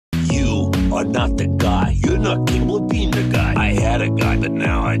are not the guy. You're not capable of being the guy. I had a guy, but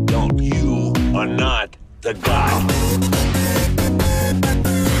now I don't. You are not the guy.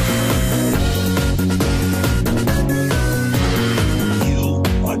 You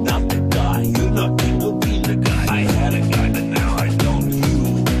are not the guy. You're not capable of being the guy. I had a guy, but now I don't.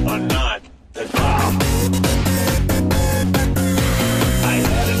 You are not the guy. I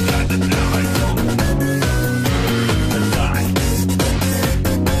had a guy, but now I don't. The guy.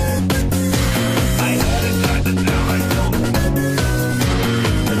 I had a guy, but now I don't.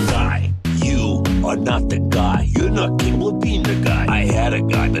 The guy. You are not the guy. You're not capable of being the guy. I had a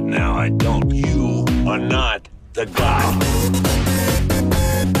guy, but now I don't. You are not the guy.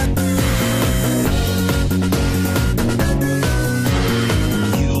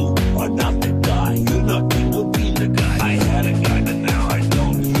 You are not the guy. You're not capable of being the guy. I had a guy, but now I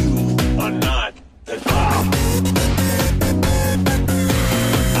don't. You are not the guy.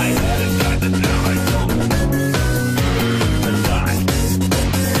 I had a guy, but now I don't. The guy.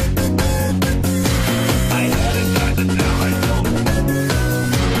 I had a guy, but now I don't.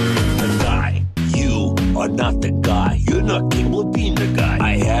 The guy. You are not the guy. You're not capable of being the guy.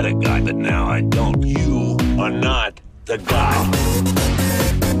 I had a guy, but now I don't. You are not the guy.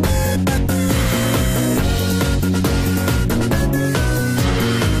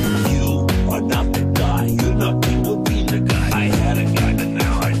 You are not the guy. You're not capable of being the guy. I had a guy, but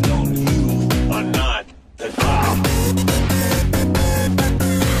now I don't. You are not the guy.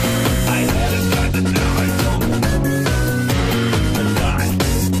 I had a guy, but now I don't. The guy.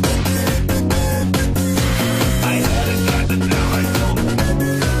 I had a guy, but now I don't.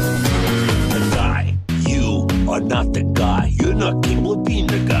 The guy. You are not the guy. You're not capable of being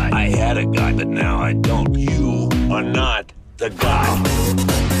the guy. I had a guy, but now I don't. You are not the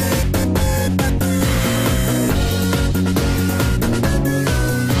guy.